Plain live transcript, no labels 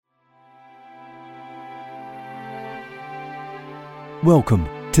Welcome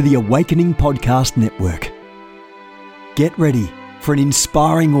to the Awakening Podcast Network. Get ready for an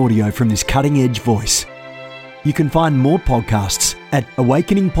inspiring audio from this cutting-edge voice. You can find more podcasts at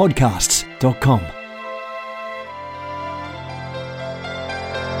awakeningpodcasts.com.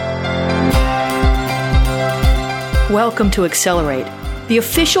 Welcome to Accelerate, the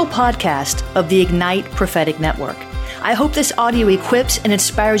official podcast of the Ignite Prophetic Network. I hope this audio equips and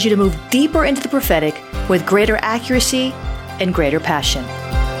inspires you to move deeper into the prophetic with greater accuracy and greater passion.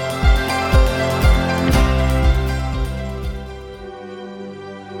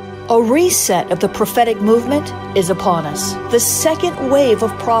 A reset of the prophetic movement is upon us. The second wave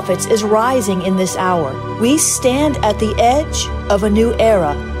of prophets is rising in this hour. We stand at the edge of a new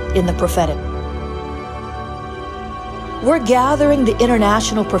era in the prophetic. We're gathering the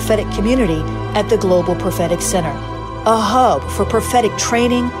international prophetic community at the Global Prophetic Center, a hub for prophetic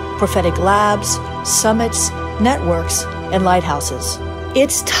training, prophetic labs, summits, networks, and lighthouses.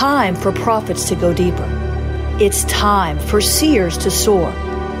 It's time for prophets to go deeper. It's time for seers to soar.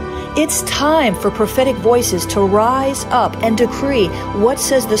 It's time for prophetic voices to rise up and decree what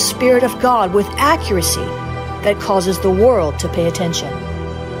says the Spirit of God with accuracy that causes the world to pay attention.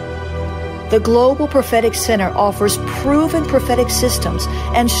 The Global Prophetic Center offers proven prophetic systems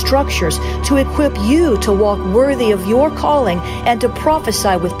and structures to equip you to walk worthy of your calling and to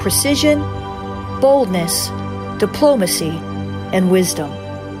prophesy with precision, boldness, diplomacy, and wisdom.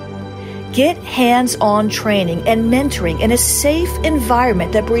 Get hands-on training and mentoring in a safe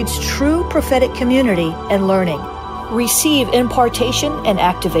environment that breeds true prophetic community and learning. Receive impartation and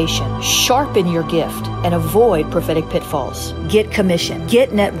activation. Sharpen your gift and avoid prophetic pitfalls. Get commissioned.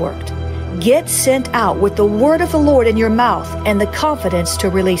 Get networked. Get sent out with the word of the Lord in your mouth and the confidence to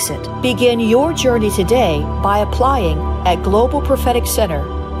release it. Begin your journey today by applying at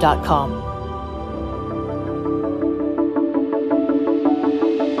globalpropheticcenter.com.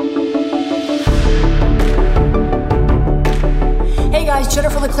 Hey guys,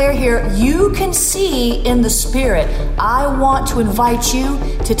 Jennifer LeClaire here. You can see in the Spirit. I want to invite you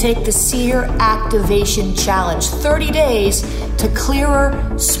to take the Seer Activation Challenge. 30 days to clearer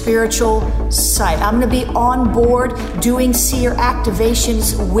spiritual sight. I'm going to be on board doing seer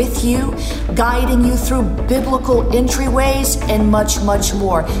activations with you, guiding you through biblical entryways and much, much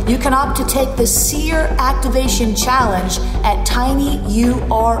more. You can opt to take the Seer Activation Challenge at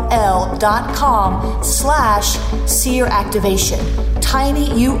tinyurl.com/seer activation.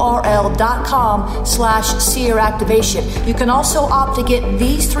 tinyurl.com/seer activation. You can also opt to get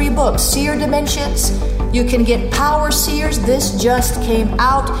these 3 books, Seer Dimensions. You can get Power Seers. This just came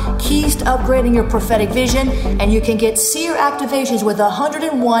out. Keys to upgrading your prophetic vision. And you can get Seer Activations with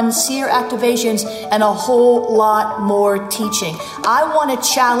 101 Seer Activations and a whole lot more teaching. I want to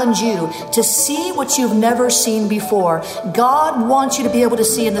challenge you to see what you've never seen before. God wants you to be able to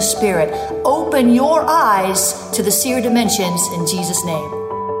see in the Spirit. Open your eyes to the Seer Dimensions in Jesus' name.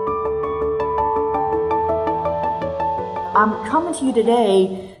 I'm coming to you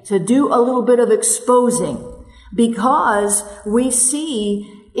today to do a little bit of exposing because we see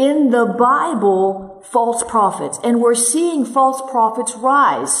in the Bible false prophets, and we're seeing false prophets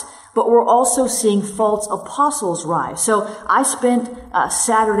rise, but we're also seeing false apostles rise. So I spent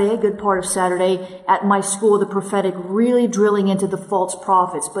Saturday, a good part of Saturday, at my school of the prophetic, really drilling into the false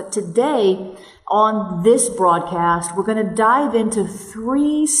prophets. But today, on this broadcast, we're going to dive into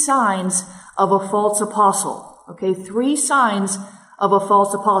 3 signs of a false apostle. Okay, 3 signs of a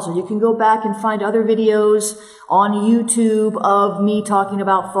false apostle. You can go back and find other videos on YouTube of me talking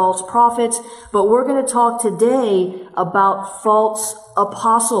about false prophets, but we're going to talk today about false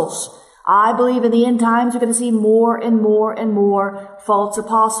apostles. I believe in the end times, we're going to see more and more and more false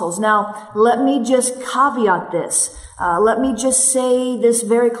apostles. Now, let me just caveat this. Let me just say this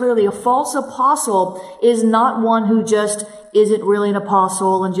very clearly. A false apostle is not one who just isn't really an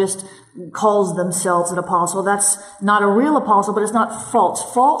apostle and just calls themselves an apostle. That's not a real apostle, but it's not false.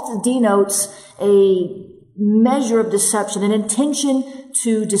 False denotes a measure of deception, an intention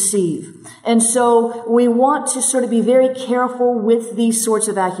to deceive. And so we want to sort of be very careful with these sorts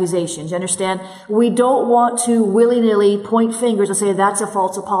of accusations. You understand? We don't want to willy-nilly point fingers and say that's a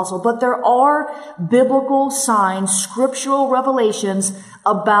false apostle. But there are biblical signs, scriptural revelations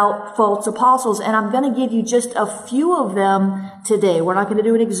about false apostles. And I'm going to give you just a few of them today. We're not going to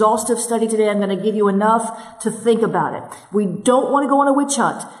do an exhaustive study today. I'm going to give you enough to think about it. We don't want to go on a witch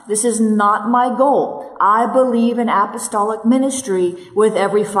hunt. This is not my goal. I believe in apostolic ministry with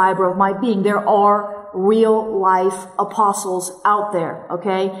every fiber of my being. There are real life apostles out there,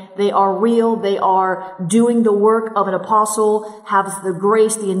 okay? They are real. They are doing the work of an apostle, have the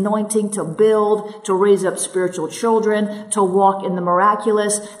grace, the anointing to build, to raise up spiritual children, to walk in the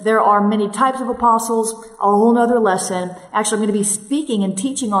miraculous. There are many types of apostles, a whole nother lesson. Actually, I'm going to be speaking and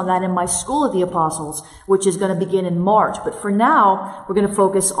teaching on that in my School of the Apostles, which is going to begin in March. But for now, we're going to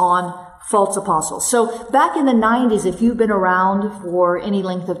focus on false apostles. So back in the 90s, if you've been around for any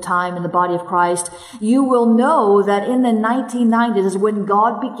length of time in the body of Christ, you will know that in the 1990s is when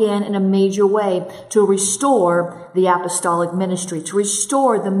God began in a major way to restore the apostolic ministry, to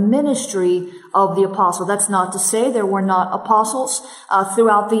restore the ministry of the apostle. That's not to say there were not apostles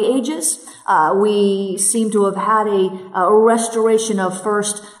throughout the ages. We seem to have had a restoration of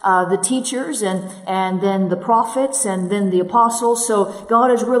first the teachers and then the prophets and then the apostles. So God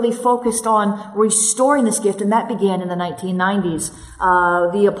has really focused on restoring this gift, and that began in the 1990s.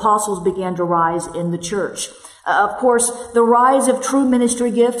 The apostles began to rise in the church. Of course, the rise of true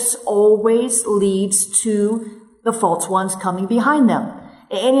ministry gifts always leads to the false ones coming behind them.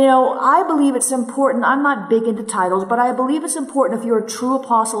 And, I believe it's important. I'm not big into titles, but I believe it's important if you're a true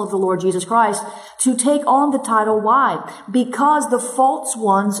apostle of the Lord Jesus Christ to take on the title. Why? Because the false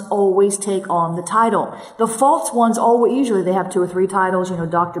ones always take on the title. The false ones usually they have 2 or 3 titles,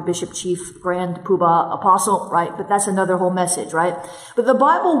 Doctor, Bishop, Chief, Grand, Poobah, Apostle, right? But that's another whole message, right? But the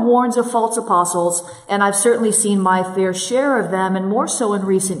Bible warns of false apostles, and I've certainly seen my fair share of them, and more so in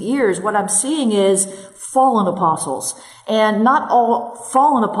recent years. What I'm seeing is fallen apostles. And not all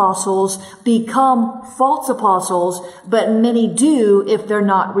fallen apostles become false apostles, but many do if they're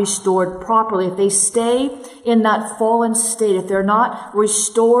not restored properly. If they stay in that fallen state, if they're not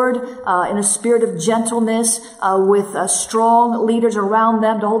restored in a spirit of gentleness with strong leaders around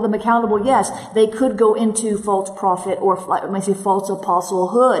them to hold them accountable, yes, they could go into false prophet or false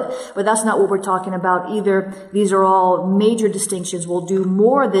apostlehhood. But that's not what we're talking about either. These are all major distinctions. We'll do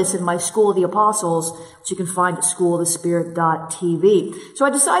more of this in my School of the Apostles, which you can find at schoolofthespirit.tv. So I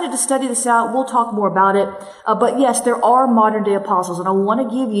decided to study this out. We'll talk more about it. But yes, there are modern day apostles, and I want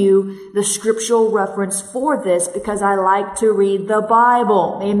to give you the scriptural reference for this because I like to read the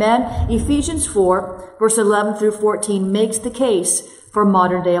Bible. Amen. Ephesians 4, verse 11 through 14 makes the case for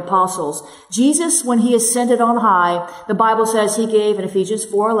modern day apostles. Jesus, when he ascended on high, the Bible says he gave, in Ephesians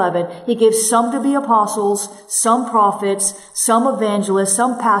 4:11, he gave some to be apostles, some prophets, some evangelists,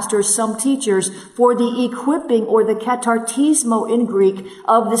 some pastors, some teachers for the equipping, or the katartismo in Greek,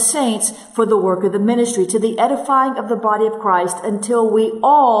 of the saints for the work of the ministry, to the edifying of the body of Christ until we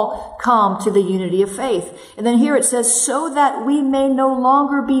all come to the unity of faith. And then here it says, so that we may no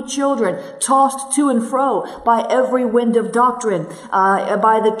longer be children, tossed to and fro by every wind of doctrine,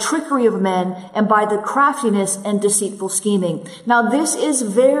 by the trickery of men, and by the craftiness and deceitful scheming. Now, this is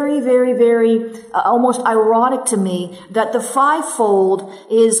very, very, very almost ironic to me that the fivefold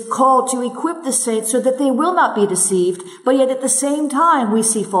is called to equip the saints so that they will not be deceived, but yet at the same time we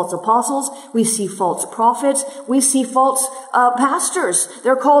see false apostles, we see false prophets, we see false pastors.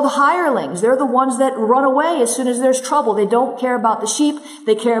 They're called hirelings. They're the ones that run away as soon as there's trouble. They don't care about the sheep,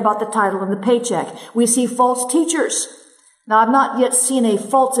 they care about the title and the paycheck. We see false teachers. Now, I've not yet seen a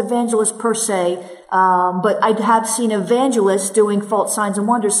false evangelist per se, but I have seen evangelists doing false signs and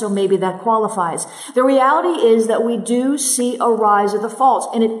wonders, so maybe that qualifies. The reality is that we do see a rise of the false,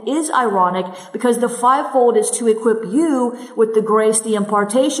 and it is ironic because the fivefold is to equip you with the grace, the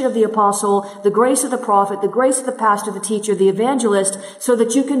impartation of the apostle, the grace of the prophet, the grace of the pastor, the teacher, the evangelist, so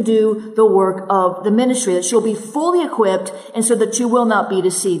that you can do the work of the ministry, that you'll be fully equipped, and so that you will not be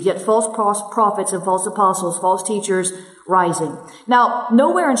deceived. Yet false prophets and false apostles, false teachers, rising. Now,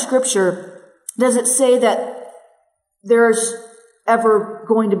 nowhere in Scripture does it say that there's ever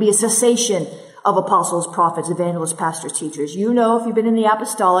going to be a cessation of apostles, prophets, evangelists, pastors, teachers. You know, if you've been in the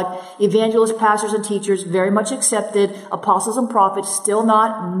apostolic, evangelists, pastors, and teachers very much accepted, apostles and prophets still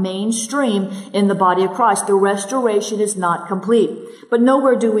not mainstream in the body of Christ. The restoration is not complete. But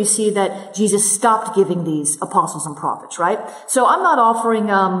nowhere do we see that Jesus stopped giving these apostles and prophets, right? So I'm not offering,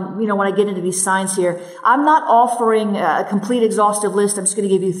 when I get into these signs here, I'm not offering a complete exhaustive list. I'm just going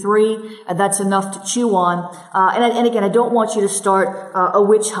to give you 3, and that's enough to chew on. And again, I don't want you to start a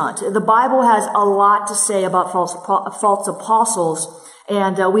witch hunt. The Bible has a lot to say about false apostles,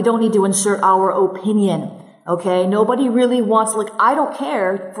 and we don't need to insert our opinion. Okay, nobody really wants, I don't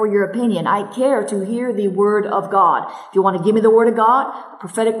care for your opinion. I care to hear the word of God. If you want to give me the word of God,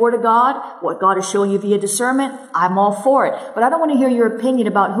 prophetic word of God, what God is showing you via discernment, I'm all for it. But I don't want to hear your opinion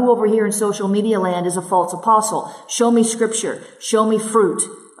about who over here in social media land is a false apostle. Show me scripture. Show me fruit.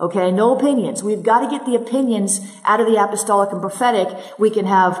 Okay, no opinions. We've got to get the opinions out of the apostolic and prophetic. We can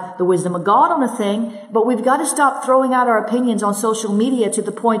have the wisdom of God on a thing, but we've got to stop throwing out our opinions on social media to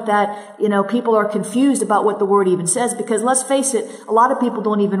the point that, people are confused about what the Word even says, because let's face it, a lot of people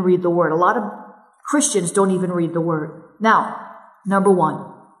don't even read the Word. A lot of Christians don't even read the Word. Now, number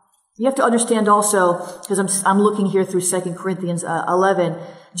one, you have to understand also, because I'm looking here through 2 Corinthians 11,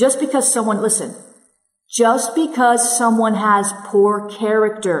 just because someone has poor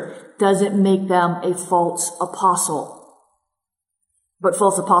character doesn't make them a false apostle. But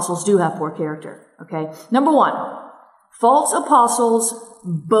false apostles do have poor character, okay? Number one, false apostles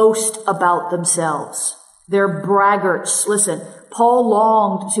boast about themselves. They're braggarts. Listen, Paul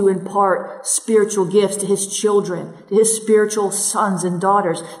longed to impart spiritual gifts to his children, to his spiritual sons and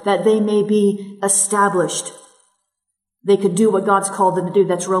daughters, that they may be established. They could do what God's called them to do.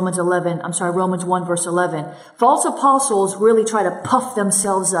 That's Romans 1 verse 11. False apostles really try to puff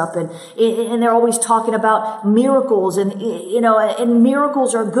themselves up and they're always talking about miracles and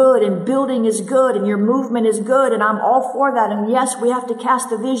miracles are good and building is good and your movement is good and I'm all for that. And yes, we have to cast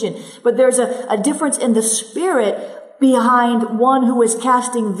the vision, but there's a difference in the spirit behind one who is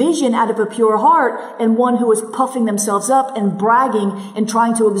casting vision out of a pure heart and one who is puffing themselves up and bragging and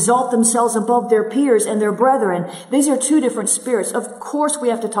trying to exalt themselves above their peers and their brethren. These are two different spirits. Of course, we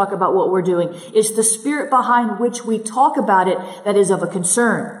have to talk about what we're doing. It's the spirit behind which we talk about it that is of a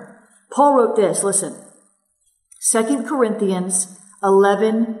concern. Paul wrote this, listen, 2 Corinthians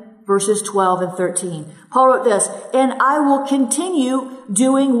 11 verses 12 and 13. Paul wrote this, and I will continue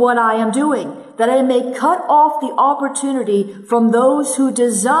doing what I am doing, that I may cut off the opportunity from those who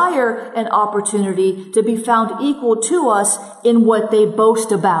desire an opportunity to be found equal to us in what they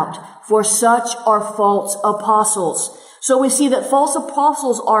boast about. For such are false apostles. So we see that false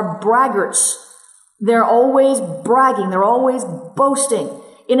apostles are braggarts. They're always bragging. They're always boasting.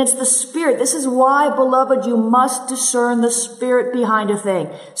 And it's the spirit. This is why, beloved, you must discern the spirit behind a thing.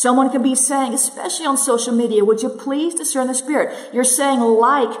 Someone can be saying, especially on social media, would you please discern the spirit? You're saying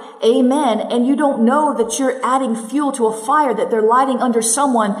like, amen, and you don't know that you're adding fuel to a fire that they're lighting under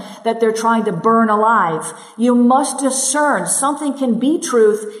someone that they're trying to burn alive. You must discern. Something can be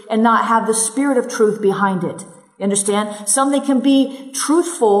truth and not have the spirit of truth behind it. You understand? Something can be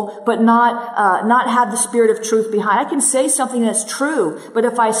truthful, but not have the spirit of truth behind. I can say something that's true, but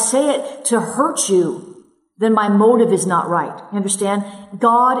if I say it to hurt you, then my motive is not right. You understand?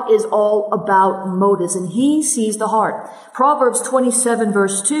 God is all about motives, and He sees the heart. Proverbs 27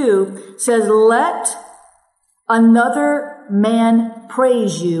 verse 2 says, let another man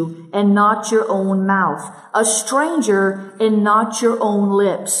praise you and not your own mouth, a stranger and not your own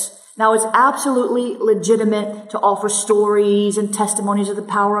lips. Now, it's absolutely legitimate to offer stories and testimonies of the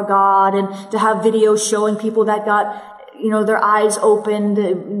power of God and to have videos showing people that got, their eyes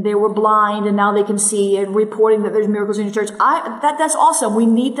opened, they were blind and now they can see, and reporting that there's miracles in your church. That's awesome. We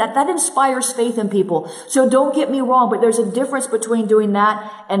need that. That inspires faith in people. So don't get me wrong, but there's a difference between doing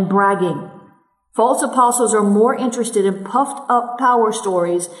that and bragging. False apostles are more interested in puffed up power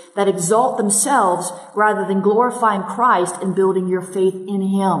stories that exalt themselves rather than glorifying Christ and building your faith in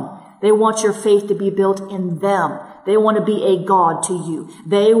Him. They want your faith to be built in them. They want to be a God to you.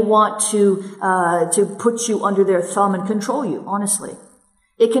 They want to put you under their thumb and control you, honestly.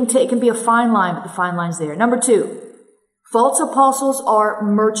 It can be a fine line, but the fine line's there. Number 2, false apostles are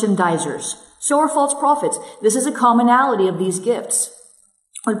merchandisers. So are false prophets. This is a commonality of these gifts.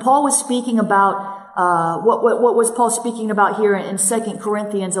 When Paul was speaking about what was Paul speaking about here in 2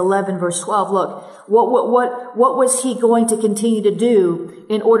 Corinthians 11 verse 12? Look, what was he going to continue to do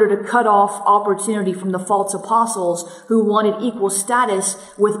in order to cut off opportunity from the false apostles who wanted equal status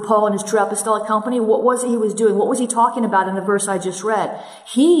with Paul and his true apostolic company? What was it he was doing? What was he talking about in the verse I just read?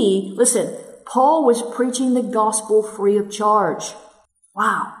 Paul was preaching the gospel free of charge.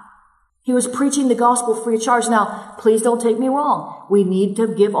 Wow. He was preaching the gospel free of charge. Now, please don't take me wrong. We need to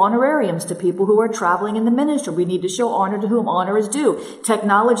give honorariums to people who are traveling in the ministry. We need to show honor to whom honor is due.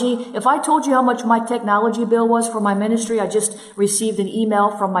 Technology, if I told you how much my technology bill was for my ministry, I just received an email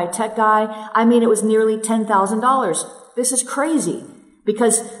from my tech guy. It was nearly $10,000. This is crazy.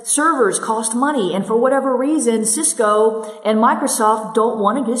 Because servers cost money, and for whatever reason, Cisco and Microsoft don't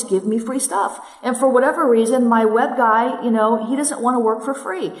want to just give me free stuff. And for whatever reason, my web guy, he doesn't want to work for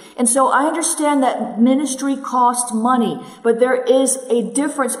free. And so I understand that ministry costs money, but there is a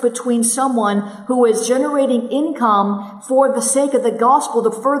difference between someone who is generating income for the sake of the gospel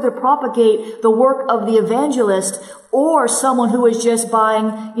to further propagate the work of the evangelist, or someone who is just buying,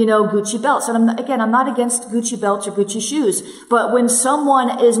 Gucci belts. And I'm not against Gucci belts or Gucci shoes, but when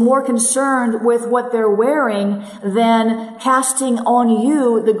someone is more concerned with what they're wearing than casting on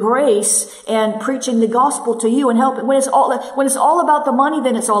you the grace and preaching the gospel to you and helping, when it's all about the money,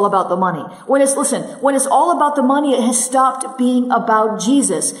 then it's all about the money. When it's all about the money, it has stopped being about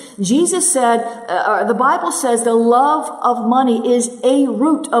Jesus. Jesus said, the Bible says the love of money is a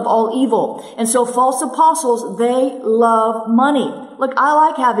root of all evil. And so false apostles, they love money. Look, I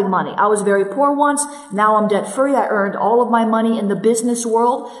like having money. I was very poor once. Now I'm debt free. I earned all of my money in the business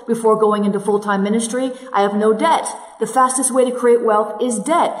world before going into full-time ministry. I have no debt. The fastest way to create wealth is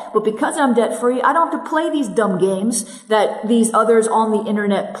debt. But because I'm debt free, I don't have to play these dumb games that these others on the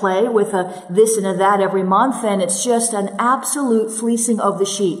internet play with a this and a that every month. And it's just an absolute fleecing of the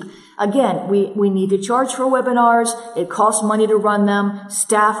sheep. Again, we need to charge for webinars. It costs money to run them.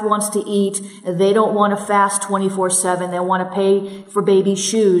 Staff wants to eat. They don't want to fast 24/7. They want to pay for baby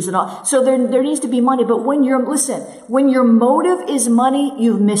shoes and all. So there needs to be money. But when your motive is money,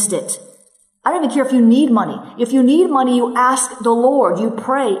 you've missed it. I don't even care if you need money. If you need money, you ask the Lord. You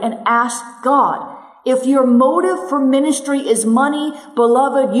pray and ask God. If your motive for ministry is money,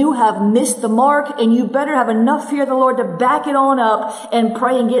 beloved, you have missed the mark, and you better have enough fear of the Lord to back it on up and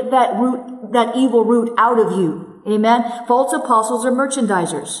pray and get that evil root out of you. Amen. False apostles are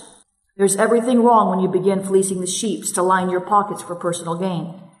merchandisers. There's everything wrong when you begin fleecing the sheep to line your pockets for personal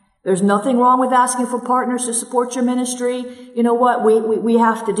gain. There's nothing wrong with asking for partners to support your ministry. You know what? We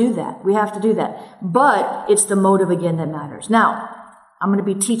have to do that. We have to do that. But it's the motive again that matters. Now, I'm going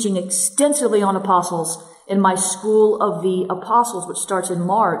to be teaching extensively on apostles in my School of the Apostles, which starts in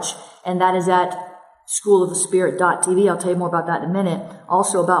March, and that is at schoolofthespirit.tv. I'll tell you more about that in a minute.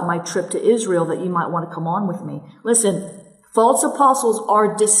 Also about my trip to Israel that you might want to come on with me. Listen, false apostles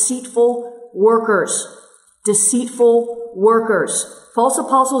are deceitful workers. Deceitful workers. False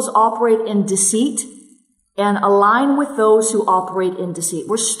apostles operate in deceit and align with those who operate in deceit.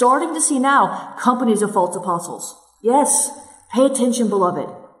 We're starting to see now companies of false apostles. Yes. Pay attention, beloved.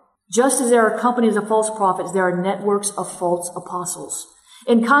 Just as there are companies of false prophets, there are networks of false apostles.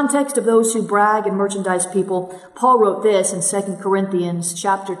 In context of those who brag and merchandise people, Paul wrote this in 2 Corinthians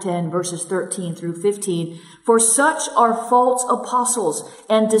chapter 10, verses 13 through 15. For such are false apostles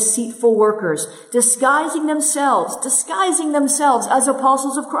and deceitful workers, disguising themselves as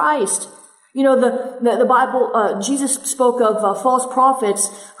apostles of Christ. You know, the Bible, Jesus spoke of false prophets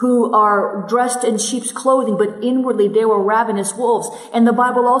who are dressed in sheep's clothing, but inwardly they were ravenous wolves. And the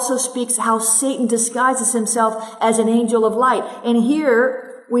Bible also speaks how Satan disguises himself as an angel of light. And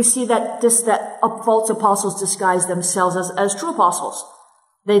here we see that false apostles disguise themselves as true apostles.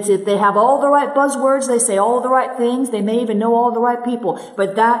 They have all the right buzzwords. They say all the right things. They may even know all the right people.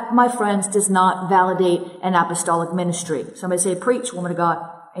 But that, my friends, does not validate an apostolic ministry. Somebody say, preach, woman of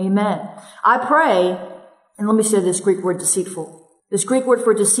God. Amen. I pray, and let me say this Greek word deceitful. This Greek word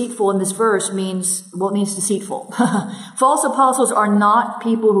for deceitful in this verse means deceitful. False apostles are not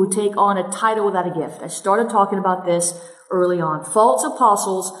people who take on a title without a gift. I started talking about this early on. False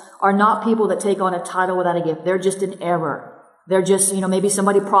apostles are not people that take on a title without a gift. They're just in error. They're just, maybe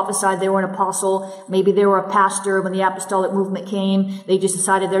somebody prophesied they were an apostle. Maybe they were a pastor when the apostolic movement came. They just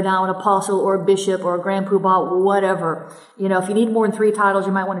decided they're now an apostle or a bishop or a grand poobah, whatever. If you need more than 3 titles,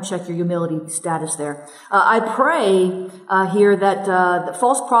 you might want to check your humility status there. I pray here that the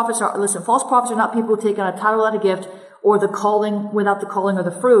false prophets are not people who take on a title without a gift or the calling without the calling or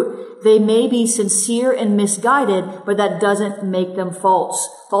the fruit. They may be sincere and misguided, but that doesn't make them false.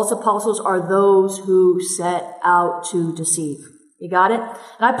 False apostles are those who set out to deceive. You got it?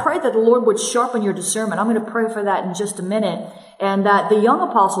 And I pray that the Lord would sharpen your discernment. I'm going to pray for that in just a minute, and that the young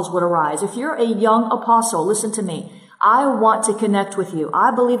apostles would arise. If you're a young apostle, listen to me. I want to connect with you. I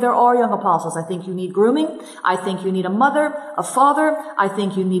believe there are young apostles. I think you need grooming. I think you need a mother, a father. I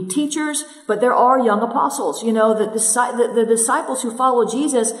think you need teachers. But there are young apostles. The disciples who followed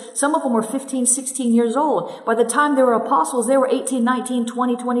Jesus, some of them were 15, 16 years old. By the time they were apostles, they were 18, 19,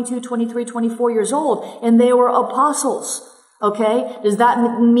 20, 22, 23, 24 years old. And they were apostles. Okay? Does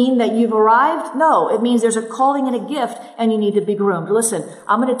that mean that you've arrived? No. It means there's a calling and a gift, and you need to be groomed. Listen,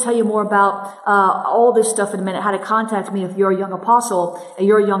 I'm going to tell you more about all this stuff in a minute, how to contact me if you're a young apostle,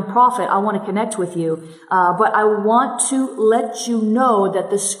 you're a young prophet. I want to connect with you. But I want to let you know that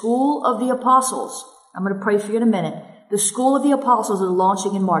the School of the Apostles, I'm going to pray for you in a minute. The School of the Apostles is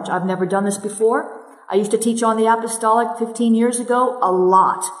launching in March. I've never done this before. I used to teach on the apostolic 15 years ago, a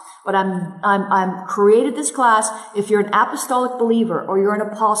lot. But I'm created this class. If you're an apostolic believer or you're an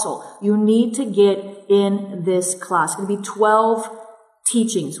apostle, you need to get in this class. It's going to be 12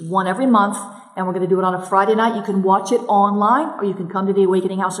 teachings, one every month. And we're going to do it on a Friday night. You can watch it online, or you can come to the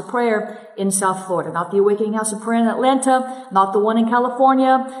Awakening House of Prayer in South Florida. Not the Awakening House of Prayer in Atlanta, not the one in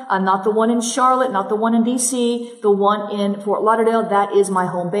California, not the one in Charlotte, not the one in DC, the one in Fort Lauderdale. That is my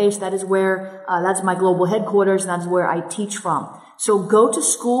home base. That is where, that's my global headquarters, and that's where I teach from. So go to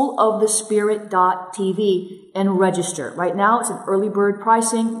schoolofthespirit.tv and register. Right now, it's an early bird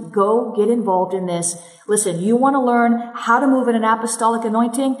pricing. Go get involved in this. Listen, you want to learn how to move in an apostolic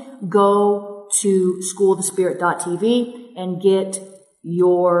anointing? Go to schoolofthespirit.tv and get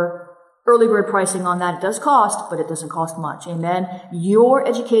your early bird pricing on that. It does cost, but it doesn't cost much. Amen. Your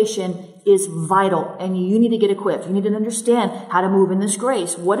education is vital, and you need to get equipped. You need to understand how to move in this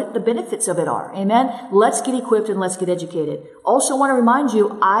grace, what the benefits of it are. Amen. Let's get equipped and let's get educated. Also want to remind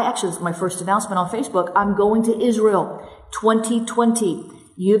you, this is my first announcement on Facebook. I'm going to Israel 2020.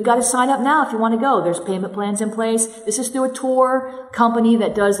 You've got to sign up now if you want to go. There's payment plans in place. This is through a tour company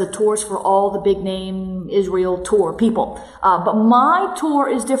that does the tours for all the big name Israel tour people. But my tour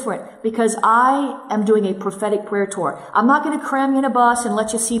is different because I am doing a prophetic prayer tour. I'm not going to cram you in a bus and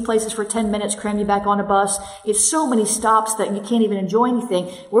let you see places for 10 minutes, cram you back on a bus. It's so many stops that you can't even enjoy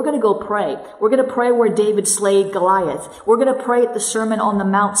anything. We're going to go pray. We're going to pray where David slayed Goliath. We're going to pray at the Sermon on the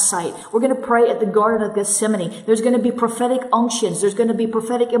Mount site. We're going to pray at the Garden of Gethsemane. There's going to be prophetic unctions. There's going to be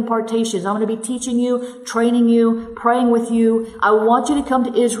prophetic impartations. I'm going to be teaching you, training you, praying with you. I want you to come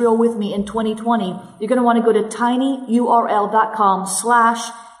to Israel with me in 2020. You're going to want to go to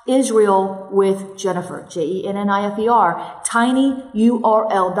tinyurl.com/Israel with Jennifer, Jennifer,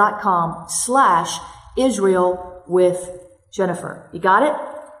 tinyurl.com/Israel with Jennifer. You got it?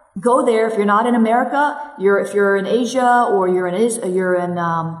 Go there. If you're not in America, if you're in Asia or you're in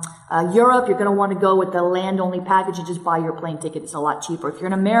Europe, you're going to want to go with the land-only package and just buy your plane ticket. It's a lot cheaper. If you're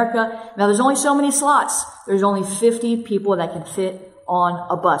in America, now there's only so many slots. There's only 50 people that can fit on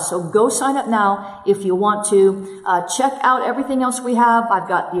a bus. So go sign up now if you want to. Check out everything else we have. I've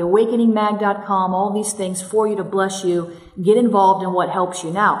got the awakeningmag.com, all these things for you to bless you. Get involved in what helps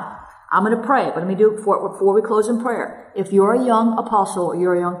you. Now, I'm going to pray, but let me do it before we close in prayer. If you're a young apostle or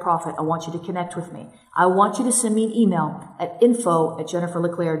you're a young prophet, I want you to connect with me. I want you to send me an email at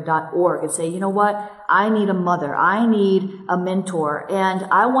info@jenniferleclaire.org and say, you know what? I need a mother. I need a mentor, and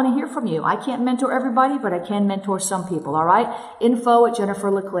I want to hear from you. I can't mentor everybody, but I can mentor some people, all right?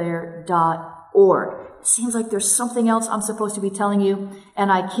 info@jenniferleclaire.org. It seems like there's something else I'm supposed to be telling you, and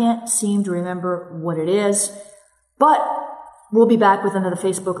I can't seem to remember what it is, but we'll be back with another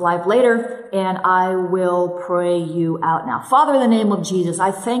Facebook Live later, and I will pray you out now. Father, in the name of Jesus,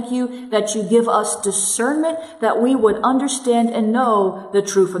 I thank you that you give us discernment, that we would understand and know the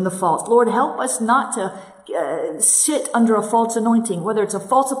true from the false. Lord, help us not to sit under a false anointing, whether it's a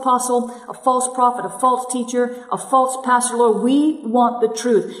false apostle, a false prophet, a false teacher, a false pastor. Lord, we want the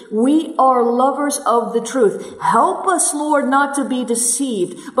truth. We are lovers of the truth. Help us, Lord, not to be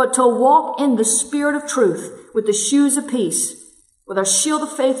deceived, but to walk in the spirit of truth with the shoes of peace, with our shield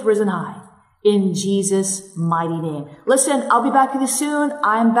of faith risen high, in Jesus' mighty name. Listen, I'll be back with you soon.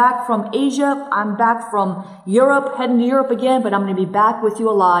 I'm back from Asia. I'm back from Europe, heading to Europe again, but I'm going to be back with you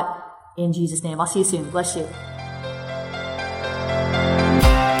a lot in Jesus' name. I'll see you soon. Bless you.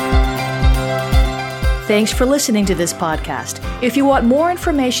 Thanks for listening to this podcast. If you want more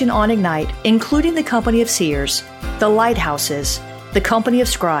information on Ignite, including the Company of Seers, the Lighthouses, the Company of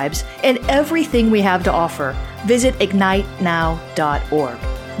Scribes, and everything we have to offer, visit ignitenow.org.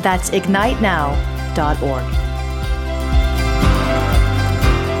 That's ignitenow.org.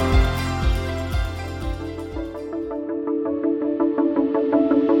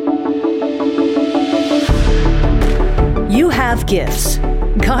 You have gifts.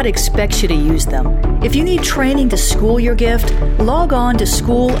 God expects you to use them. If you need training to school your gift, log on to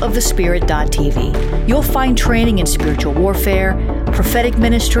schoolofthespirit.tv. You'll find training in spiritual warfare, prophetic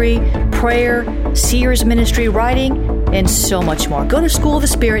ministry, prayer, seers ministry, writing, and so much more. Go to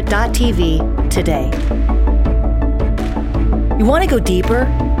schoolofthespirit.tv today. You want to go deeper?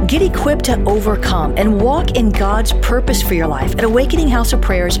 Get equipped to overcome and walk in God's purpose for your life at Awakening House of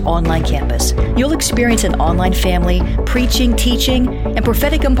Prayer's online campus. You'll experience an online family, preaching, teaching, and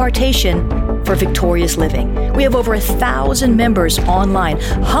prophetic impartation for victorious living. We have over 1,000 members online,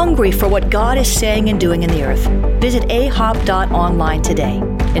 hungry for what God is saying and doing in the earth. Visit ahop.online today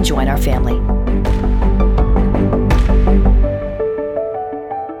and join our family.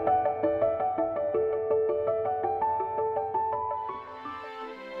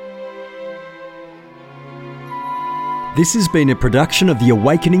 This has been a production of the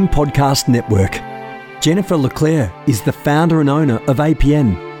Awakening Podcast Network. Jennifer LeClaire is the founder and owner of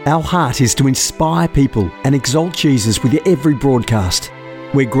APN. Our heart is to inspire people and exalt Jesus with every broadcast.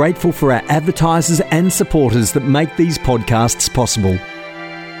 We're grateful for our advertisers and supporters that make these podcasts possible.